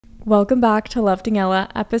Welcome back to Love Daniella,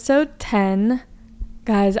 episode 10.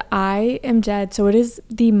 Guys, I am dead. So it is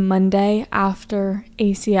the Monday after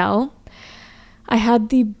ACL. I had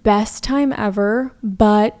the best time ever,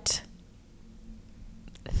 but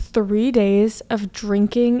 3 days of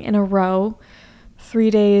drinking in a row,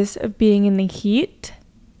 3 days of being in the heat.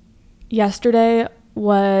 Yesterday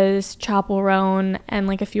was Chapel Roan and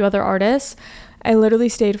like a few other artists. I literally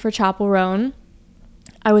stayed for Chapel Roan.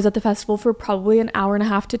 I was at the festival for probably an hour and a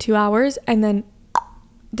half to 2 hours and then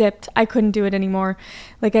dipped. I couldn't do it anymore.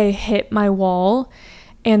 Like I hit my wall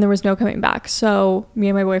and there was no coming back. So me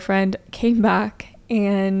and my boyfriend came back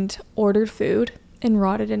and ordered food and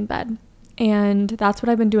rotted in bed. And that's what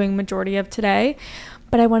I've been doing majority of today.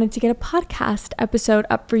 But I wanted to get a podcast episode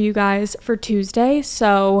up for you guys for Tuesday.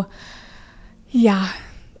 So yeah,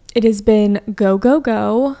 it has been go, go,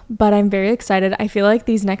 go, but I'm very excited. I feel like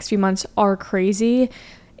these next few months are crazy.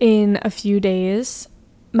 In a few days,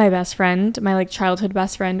 my best friend, my like childhood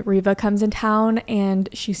best friend, Riva, comes in town and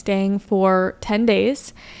she's staying for 10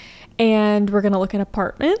 days. And we're going to look at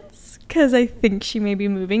apartments because I think she may be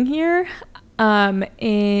moving here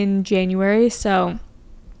in January. So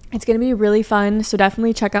it's going to be really fun. So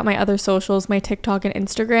definitely check out my other socials, my TikTok and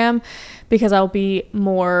Instagram, because I'll be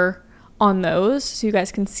more on those so you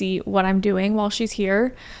guys can see what I'm doing while she's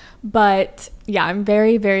here. But yeah, I'm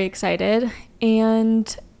very, very excited.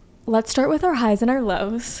 And let's start with our highs and our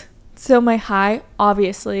lows. So my high,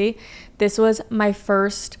 obviously, this was my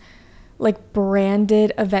first like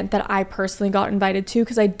branded event that I personally got invited to,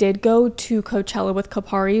 because I did go to Coachella with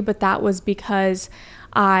Kapari, but that was because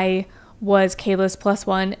I was Kayla's plus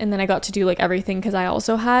one, and then I got to do like everything because I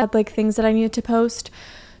also had like things that I needed to post.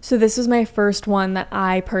 So this was my first one that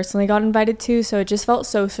I personally got invited to, so it just felt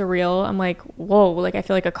so surreal. I'm like, whoa, like I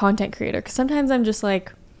feel like a content creator, because sometimes I'm just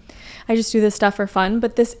like, I just do this stuff for fun,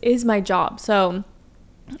 but this is my job. So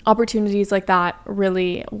opportunities like that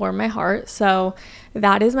really warm my heart. So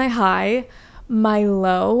that is my high. My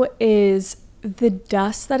low is the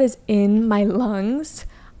dust that is in my lungs.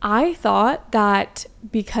 I thought that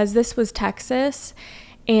because this was Texas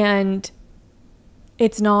and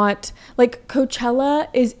it's not like Coachella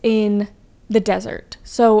is in the desert.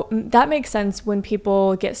 So that makes sense when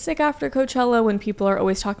people get sick after Coachella, when people are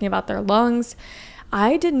always talking about their lungs.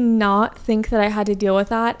 I did not think that I had to deal with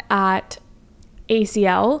that at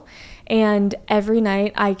ACL. And every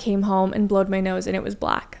night I came home and blowed my nose and it was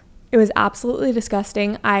black. It was absolutely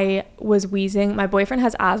disgusting. I was wheezing. My boyfriend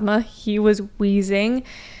has asthma. He was wheezing.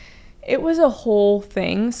 It was a whole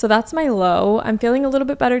thing. So that's my low. I'm feeling a little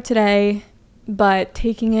bit better today, but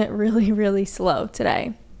taking it really, really slow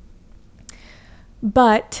today.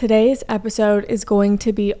 But today's episode is going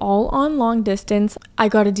to be all on long distance. I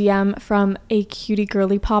got a DM from a cutie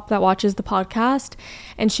girly pop that watches the podcast,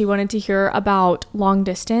 and she wanted to hear about long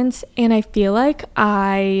distance. And I feel like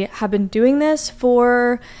I have been doing this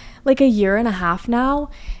for like a year and a half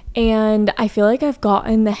now, and I feel like I've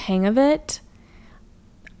gotten the hang of it.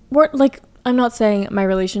 I'm not saying my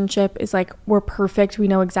relationship is like we're perfect, we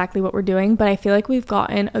know exactly what we're doing, but I feel like we've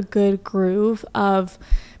gotten a good groove of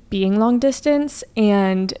being long distance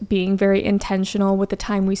and being very intentional with the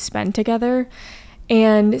time we spend together.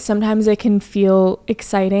 And sometimes it can feel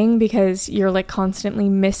exciting because you're like constantly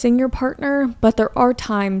missing your partner, but there are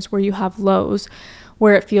times where you have lows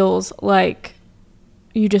where it feels like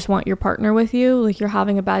you just want your partner with you, like you're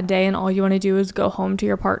having a bad day and all you want to do is go home to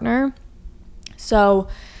your partner. So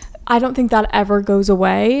I don't think that ever goes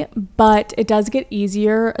away, but it does get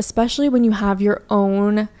easier, especially when you have your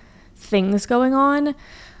own things going on.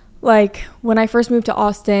 Like when I first moved to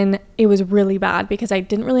Austin, it was really bad because I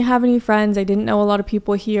didn't really have any friends. I didn't know a lot of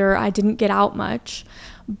people here. I didn't get out much.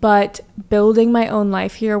 But building my own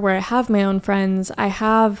life here where I have my own friends, I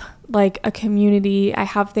have like a community, I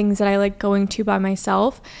have things that I like going to by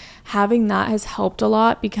myself. Having that has helped a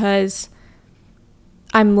lot because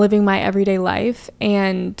I'm living my everyday life,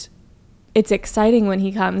 and it's exciting when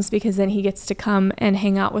he comes because then he gets to come and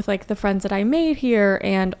hang out with like the friends that I made here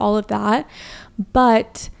and all of that.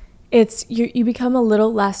 But it's you become a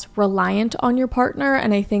little less reliant on your partner,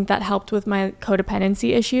 and I think that helped with my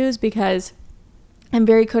codependency issues because I'm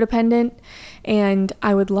very codependent and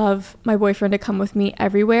I would love my boyfriend to come with me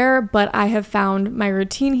everywhere, but I have found my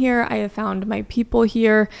routine here, I have found my people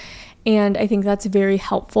here, and I think that's very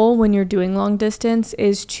helpful when you're doing long distance,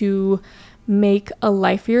 is to make a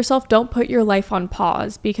life for yourself. Don't put your life on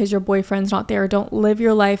pause because your boyfriend's not there. Don't live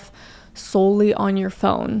your life solely on your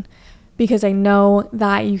phone, because I know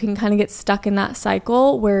that you can kind of get stuck in that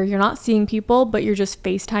cycle where you're not seeing people, but you're just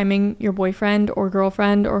FaceTiming your boyfriend or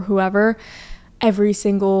girlfriend or whoever. every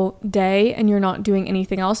single day and you're not doing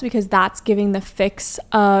anything else, because that's giving the fix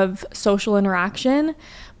of social interaction.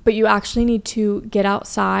 But you actually need to get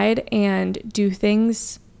outside and do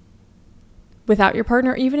things without your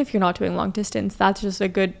partner, even if you're not doing long distance. That's just a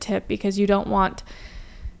good tip, because you don't want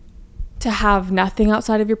to have nothing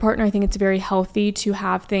outside of your partner. I think it's very healthy to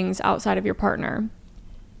have things outside of your partner.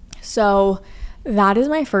 So that is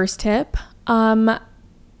my first tip.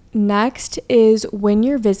 Next is when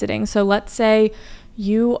you're visiting. So let's say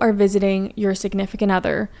you are visiting your significant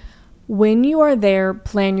other. When you are there,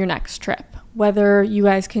 plan your next trip. Whether you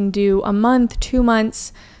guys can do a month, 2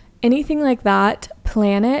 months, anything like that,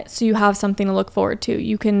 plan it so you have something to look forward to.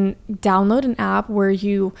 You can download an app where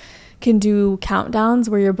you can do countdowns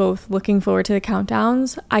where you're both looking forward to the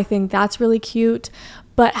countdowns. I think that's really cute.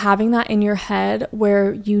 But having that in your head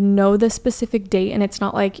where you know the specific date, and it's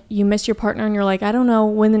not like you miss your partner and you're like, I don't know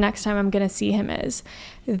when the next time I'm going to see him is.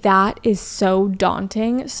 That is so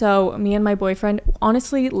daunting. So me and my boyfriend,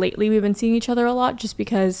 honestly, lately we've been seeing each other a lot just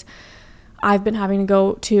because I've been having to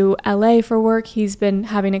go to LA for work. He's been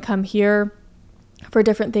having to come here for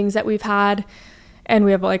different things that we've had. And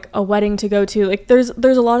we have like a wedding to go to. Like there's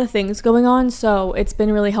a lot of things going on. So it's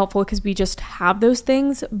been really helpful because we just have those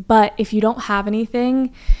things. But if you don't have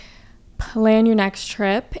anything, plan your next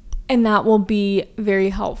trip. And that will be very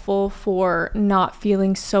helpful for not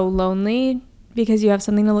feeling so lonely, because you have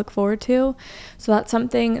something to look forward to. So that's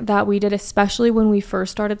something that we did, especially when we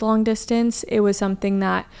first started long distance. It was something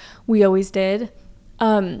that we always did.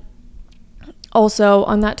 Also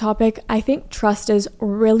on that topic, I think trust is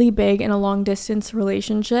really big in a long distance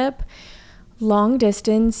relationship. Long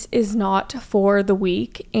distance is not for the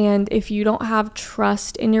weak. And if you don't have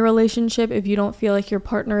trust in your relationship, if you don't feel like your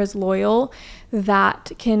partner is loyal,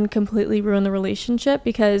 that can completely ruin the relationship,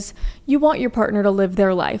 because you want your partner to live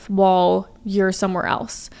their life while you're somewhere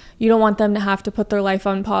else. You don't want them to have to put their life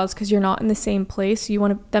on pause because you're not in the same place. You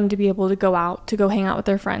want them to be able to go out, to go hang out with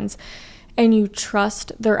their friends. And you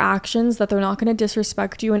trust their actions, that they're not going to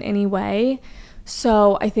disrespect you in any way.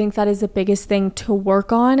 So I think that is the biggest thing to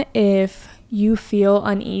work on. If you feel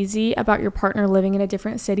uneasy about your partner living in a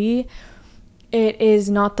different city, it is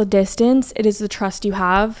not the distance, it is the trust you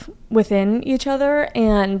have within each other.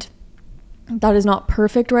 And that is not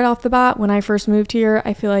perfect right off the bat. When I first moved here,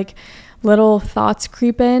 I feel like little thoughts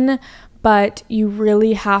creep in, but you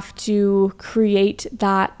really have to create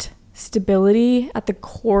that stability at the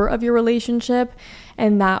core of your relationship,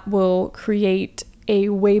 and that will create a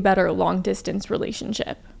way better long distance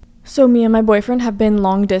relationship. So me and my boyfriend have been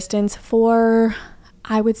long distance for,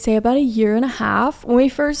 I would say, about 1.5 years. When we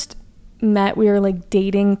first met, we were like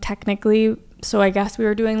dating technically, so I guess we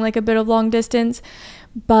were doing like a bit of long distance,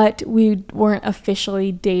 but we weren't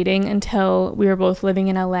officially dating until we were both living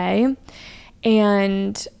in LA.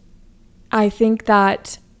 And I think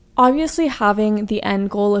that obviously having the end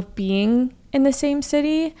goal of being in the same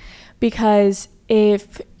city, because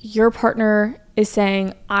if your partner is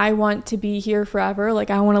saying, I want to be here forever, like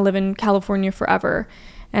I want to live in California forever,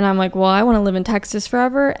 and I'm like, well, I want to live in Texas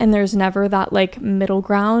forever, and there's never that like middle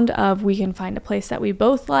ground of we can find a place that we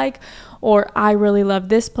both like, or I really love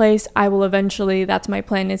this place, I will eventually, that's my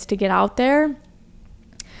plan, is to get out there.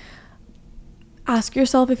 Ask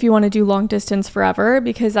yourself if you want to do long distance forever,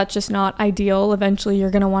 because that's just not ideal. Eventually you're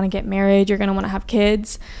going to want to get married, you're going to want to have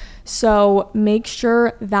kids. So make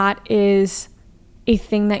sure that is a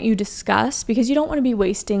thing that you discuss, because you don't want to be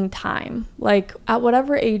wasting time. Like at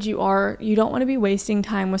whatever age you are, you don't want to be wasting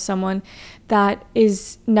time with someone that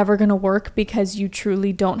is never going to work, because you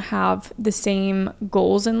truly don't have the same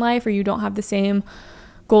goals in life, or you don't have the same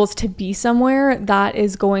goals to be somewhere. That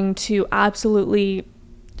is going to absolutely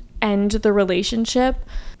end the relationship.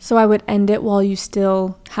 So I would end it while you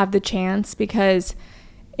still have the chance, because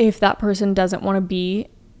if that person doesn't want to be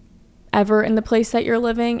ever in the place that you're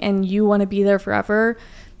living and you want to be there forever,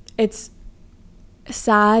 it's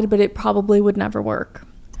sad, but it probably would never work.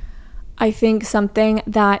 I think something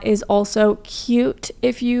that is also cute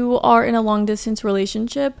if you are in a long distance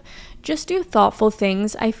relationship, just do thoughtful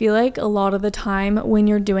things. I feel like a lot of the time when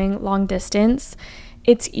you're doing long distance,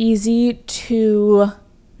 it's easy to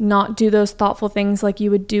not do those thoughtful things like you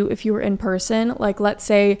would do if you were in person. Like let's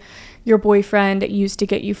say your boyfriend used to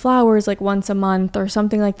get you flowers like once a month or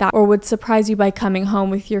something like that, or would surprise you by coming home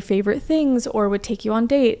with your favorite things, or would take you on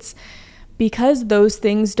dates. Because those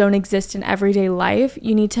things don't exist in everyday life,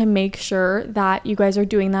 you need to make sure that you guys are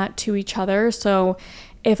doing that to each other. So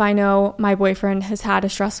if I know my boyfriend has had a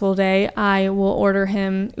stressful day, I will order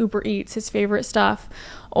him Uber Eats, his favorite stuff,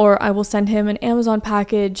 or I will send him an Amazon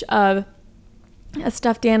package of a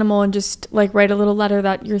stuffed animal and just like write a little letter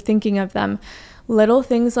that you're thinking of them. Little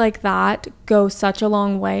things like that go such a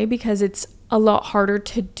long way because it's a lot harder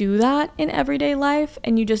to do that in everyday life,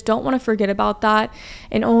 and you just don't want to forget about that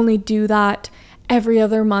and only do that every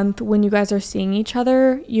other month when you guys are seeing each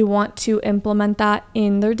other. You want to implement that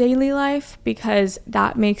in their daily life because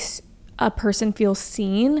that makes a person feel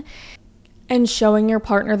seen, and showing your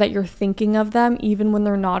partner that you're thinking of them even when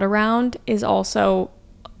they're not around is also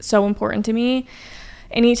so important to me.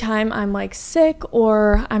 Anytime I'm like sick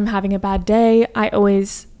or I'm having a bad day, I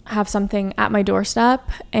always have something at my doorstep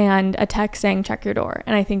and a text saying check your door,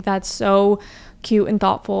 and I think that's so cute and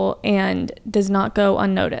thoughtful and does not go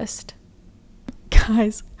unnoticed.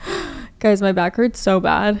 Guys, my back hurts so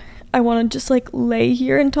bad. I want to just like lay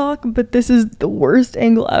here and talk, but this is the worst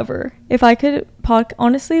angle ever. If I could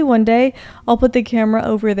honestly, one day I'll put the camera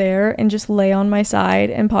over there and just lay on my side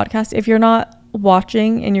and podcast. If you're not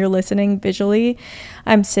watching and you're listening visually,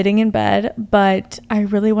 I'm sitting in bed, but I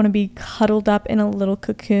really want to be cuddled up in a little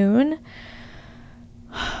cocoon.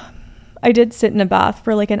 I did sit in a bath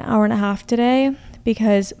for like an hour and a half today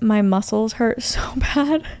because my muscles hurt so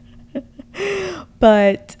bad.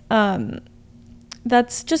 But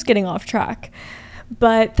that's just getting off track.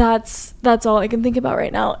 But that's all I can think about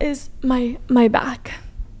right now is my back,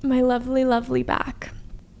 my lovely back.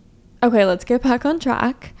 Okay, let's get back on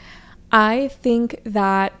track. I think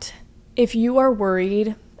that if you are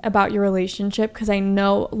worried about your relationship, because I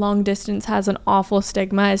know long distance has an awful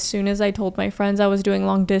stigma. As soon as I told my friends I was doing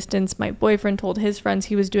long distance, my boyfriend told his friends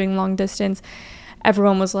he was doing long distance,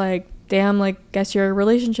 everyone was like, damn, like, guess your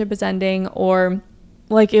relationship is ending, or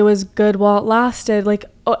like it was good while it lasted. Like,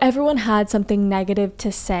 everyone had something negative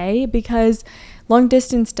to say because long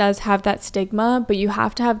distance does have that stigma, but you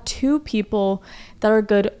have to have two people that are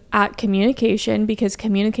good at communication, because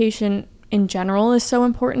communication in general is so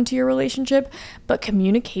important to your relationship. But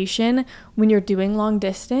communication when you're doing long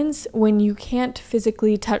distance, when you can't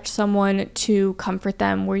physically touch someone to comfort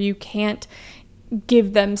them, where you can't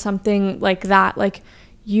give them something like that, like,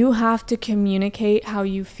 you have to communicate how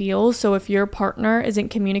you feel. So if your partner isn't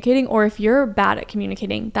communicating, or if you're bad at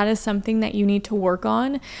communicating, that is something that you need to work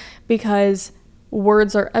on, because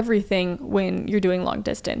words are everything when you're doing long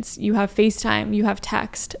distance. You have FaceTime, you have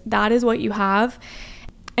text, that is what you have.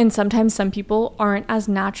 And sometimes some people aren't as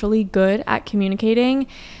naturally good at communicating,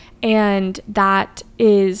 and that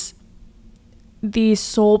is the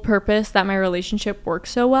sole purpose that my relationship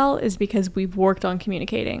works so well, is because we've worked on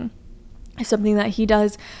communicating. If something that he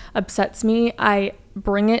does upsets me, I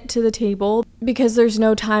bring it to the table, because there's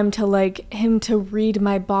no time to like him to read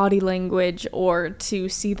my body language or to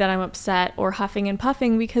see that I'm upset or huffing and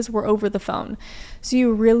puffing, because we're over the phone. So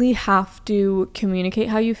you really have to communicate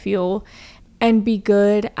how you feel and be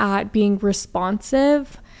good at being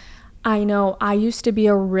responsive. I know I used to be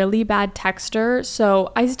a really bad texter,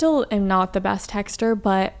 so I still am not the best texter,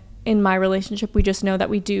 but in my relationship, we just know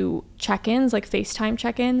that we do check-ins, like FaceTime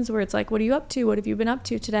check-ins, where it's like, what are you up to? What have you been up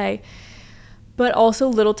to today? But also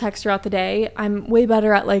little texts throughout the day. I'm way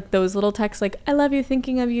better at like those little texts, like I love you,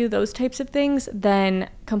 thinking of you, those types of things, than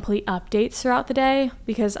complete updates throughout the day,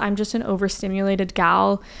 because I'm just an overstimulated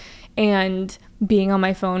gal, and being on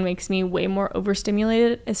my phone makes me way more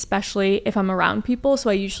overstimulated, especially if I'm around people.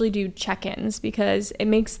 So I usually do check-ins because it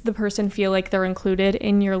makes the person feel like they're included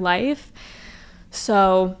in your life.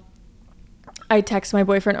 So I text my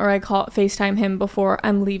boyfriend, or I FaceTime him before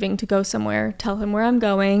I'm leaving to go somewhere, tell him where I'm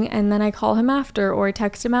going, and then I call him after, or I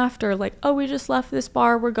text him after, like, oh, we just left this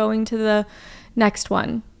bar, we're going to the next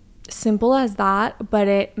one. Simple as that, but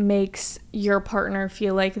it makes your partner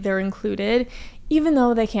feel like they're included, even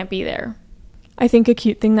though they can't be there. I think a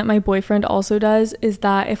cute thing that my boyfriend also does is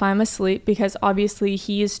that if I'm asleep, because obviously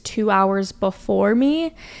he's 2 hours before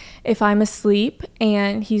me, if I'm asleep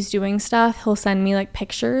and he's doing stuff, he'll send me like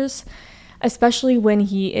pictures, especially when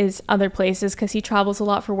he is other places, because he travels a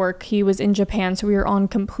lot for work. He was in Japan, so we were on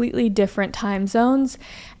completely different time zones,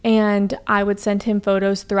 and I would send him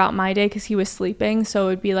photos throughout my day because he was sleeping. So it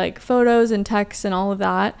would be like photos and texts and all of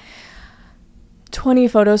that, 20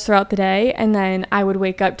 photos throughout the day, and then I would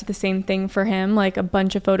wake up to the same thing for him, like a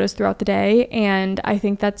bunch of photos throughout the day. And I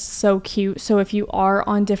think that's so cute. So if you are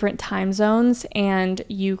on different time zones and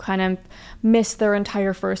you kind of miss their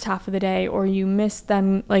entire first half of the day, or you miss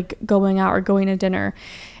them like going out or going to dinner,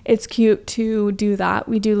 it's cute to do that.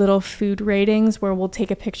 We do little food ratings where we'll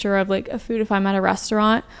take a picture of like a food. If I'm at a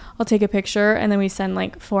restaurant, I'll take a picture and then we send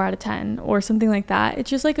like 4 out of 10 or something like that. It's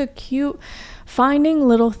just like a cute, finding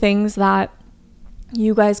little things that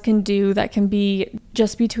you guys can do that can be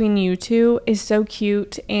just between you two is so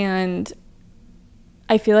cute. And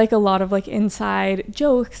I feel like a lot of like inside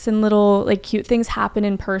jokes and little like cute things happen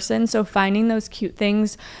in person. So finding those cute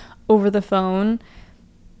things over the phone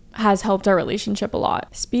has helped our relationship a lot.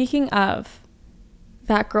 Speaking of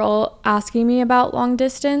that girl asking me about long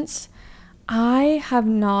distance, I have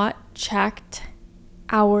not checked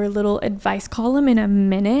our little advice column in a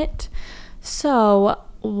minute. So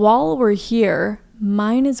while we're here,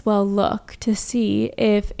 might as well look to see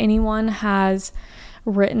if anyone has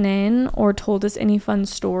written in or told us any fun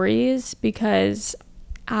stories, because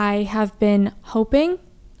I have been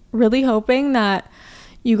really hoping that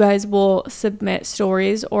you guys will submit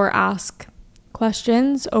stories or ask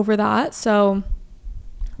questions over that. So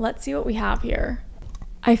let's see what we have here.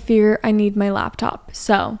 I fear I need my laptop.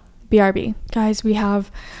 So BRB. Guys, we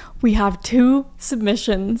have 2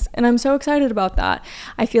 submissions, and I'm so excited about that.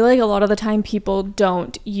 I feel like a lot of the time people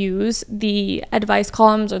don't use the advice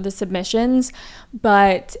columns or the submissions,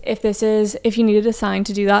 but if you needed a sign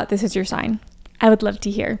to do that, this is your sign. I would love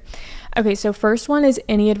to hear. Okay, so first one is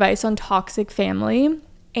any advice on toxic family.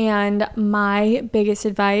 And my biggest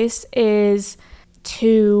advice is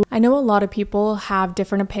I know a lot of people have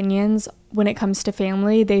different opinions when it comes to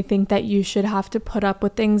family. They think that you should have to put up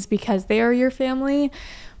with things because they are your family.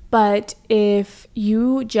 But if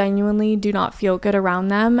you genuinely do not feel good around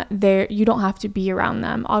them, you don't have to be around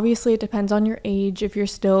them. Obviously, it depends on your age. If you're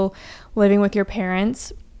still living with your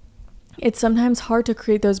parents, it's sometimes hard to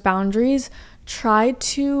create those boundaries. Try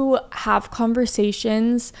to have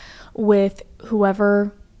conversations with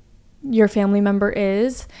whoever your family member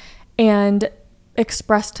is and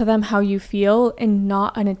express to them how you feel in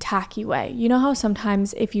not an attacky way. You know how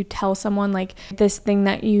sometimes if you tell someone like, this thing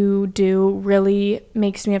that you do really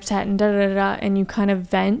makes me upset and and you kind of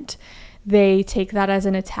vent, they take that as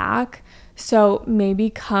an attack. So maybe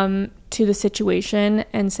come to the situation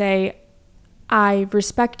and say, I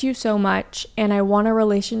respect you so much and I want a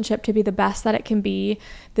relationship to be the best that it can be.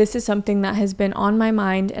 This is something that has been on my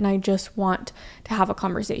mind and I just want to have a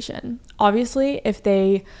conversation. Obviously, if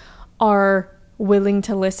they are willing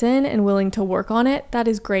to listen and willing to work on it, that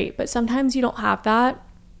is great. But sometimes you don't have that,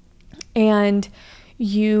 and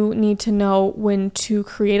you need to know when to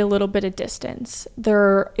create a little bit of distance.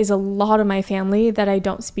 There is a lot of my family that I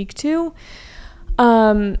don't speak to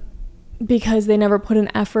because they never put an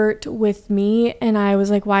effort with me, and I was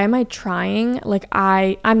like, why am I trying? Like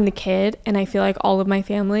I'm the kid, and I feel like all of my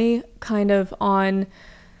family kind of on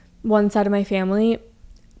one side of my family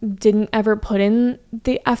didn't ever put in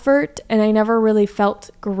the effort, and I never really felt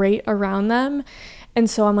great around them. And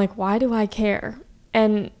so I'm like, why do I care?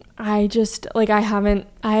 And I just like I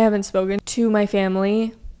haven't spoken to my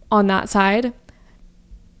family on that side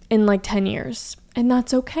in like 10 years, and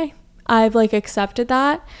that's okay. I've like accepted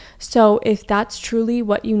that. So if that's truly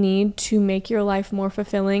what you need to make your life more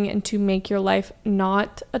fulfilling and to make your life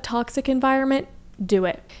not a toxic environment, do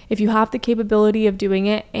it. If you have the capability of doing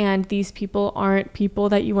it and these people aren't people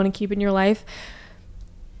that you want to keep in your life,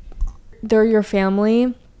 they're your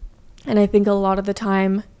family. And I think a lot of the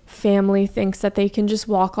time family thinks that they can just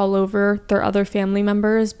walk all over their other family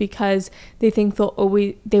members because they think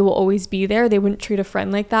they will always be there. They wouldn't treat a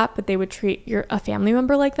friend like that, but they would treat a family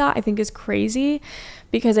member like that. I think is crazy,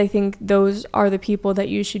 because I think those are the people that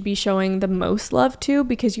you should be showing the most love to,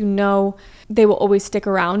 because you know they will always stick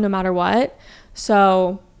around no matter what.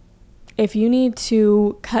 So if you need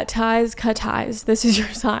to cut ties, this is your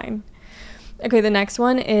sign. Okay, the next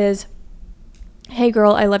one is, hey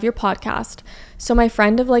girl, I love your podcast. So my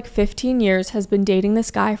friend of like 15 years has been dating this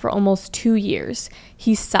guy for almost 2 years.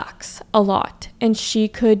 He sucks a lot, and she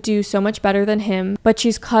could do so much better than him, but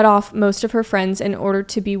she's cut off most of her friends in order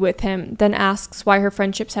to be with him, then asks why her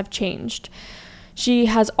friendships have changed. She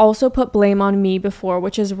has also put blame on me before,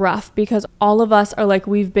 which is rough because all of us are like,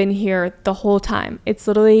 we've been here the whole time. It's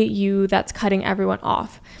literally you that's cutting everyone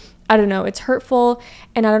off. I don't know, it's hurtful,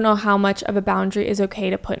 and I don't know how much of a boundary is okay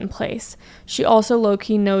to put in place. She also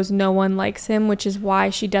low-key knows no one likes him, which is why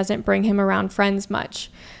she doesn't bring him around friends much.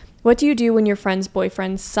 What do you do when your friend's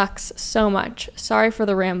boyfriend sucks so much? Sorry for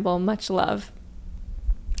the ramble, much love.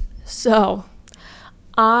 So,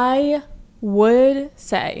 I would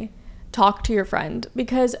say talk to your friend,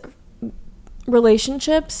 because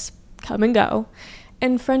relationships come and go,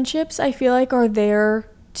 and friendships I feel like are there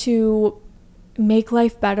to make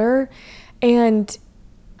life better. And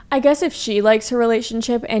I guess if she likes her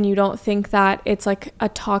relationship and you don't think that it's like a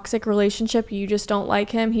toxic relationship, you just don't like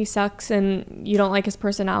him, he sucks, and you don't like his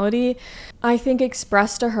personality, I think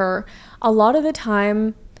express to her. A lot of the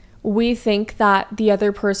time we think that the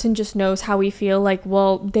other person just knows how we feel, like,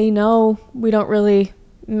 well, they know we don't really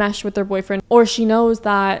mesh with their boyfriend, or she knows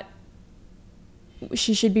that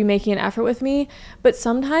she should be making an effort with me. But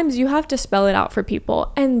sometimes you have to spell it out for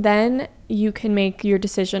people, and then you can make your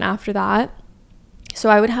decision after that. So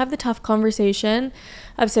I would have the tough conversation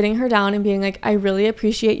of sitting her down and being like, I really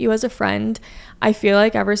appreciate you as a friend. I feel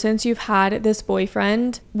like ever since you've had this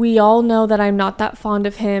boyfriend, we all know that I'm not that fond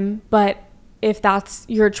of him, but if that's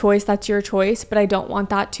your choice, that's your choice. But I don't want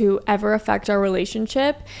that to ever affect our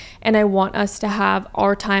relationship. And I want us to have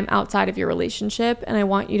our time outside of your relationship. And I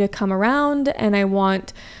want you to come around, and I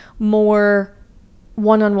want more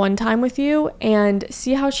one-on-one time with you, and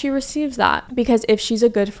see how she receives that. Because if she's a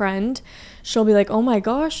good friend, she'll be like, oh my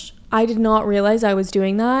gosh, I did not realize I was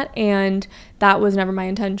doing that, and that was never my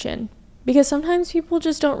intention. Because sometimes people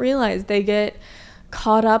just don't realize. They get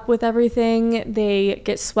caught up with everything, they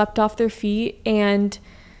get swept off their feet. And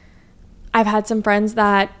I've had some friends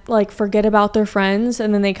that like forget about their friends,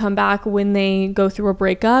 and then they come back when they go through a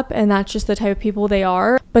breakup, and that's just the type of people they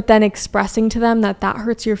are. But then expressing to them that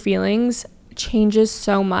hurts your feelings changes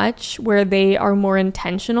so much, where they are more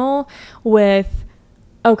intentional with,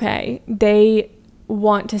 okay, they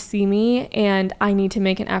want to see me and I need to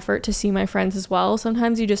make an effort to see my friends as well.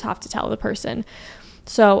 Sometimes you just have to tell the person.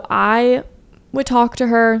 So I would talk to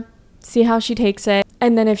her, see how she takes it,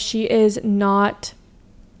 and then if she is not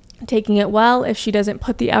taking it well, if she doesn't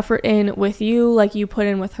put the effort in with you like you put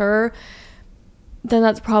in with her, then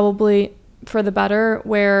that's probably for the better,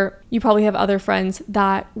 where you probably have other friends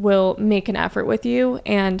that will make an effort with you.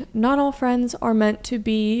 And not all friends are meant to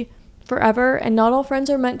be forever, and not all friends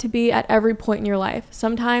are meant to be at every point in your life.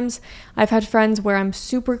 Sometimes I've had friends where I'm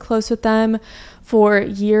super close with them for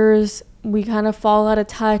years. We kind of fall out of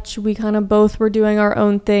touch. We kind of both were doing our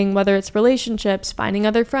own thing, whether it's relationships, finding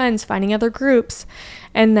other friends, finding other groups,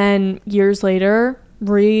 and then years later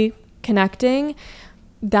reconnecting.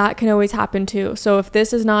 That can always happen too. So if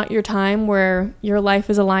this is not your time where your life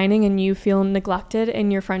is aligning and you feel neglected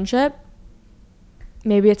in your friendship,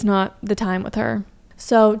 maybe it's not the time with her.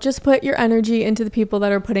 So just put your energy into the people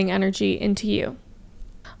that are putting energy into you.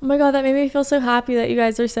 Oh my God, that made me feel so happy that you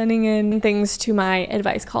guys are sending in things to my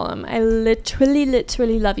advice column. I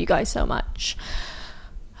literally love you guys so much.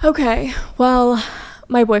 Okay, well,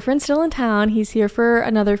 my boyfriend's still in town. He's here for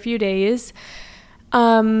another few days.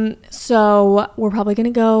 So we're probably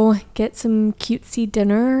gonna go get some cutesy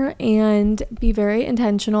dinner and be very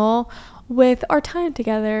intentional with our time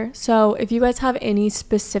together. So if you guys have any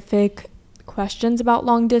specific questions about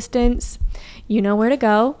long distance, you know where to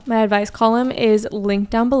go. My advice column is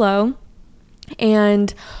linked down below,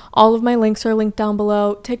 and all of my links are linked down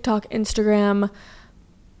below. TikTok, Instagram,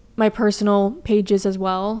 my personal pages as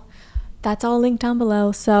well. That's all linked down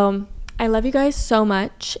below. So I love you guys so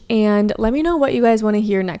much, and let me know what you guys want to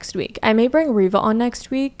hear next week. I may bring Riva on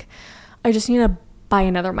next week. I just need to buy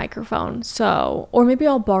another microphone. So, or maybe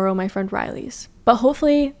I'll borrow my friend Riley's. But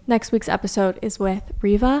hopefully next week's episode is with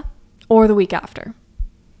Riva, or the week after.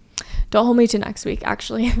 Don't hold me to next week,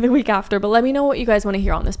 actually, the week after. But let me know what you guys want to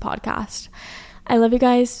hear on this podcast. I love you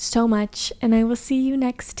guys so much, and I will see you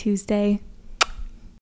next Tuesday.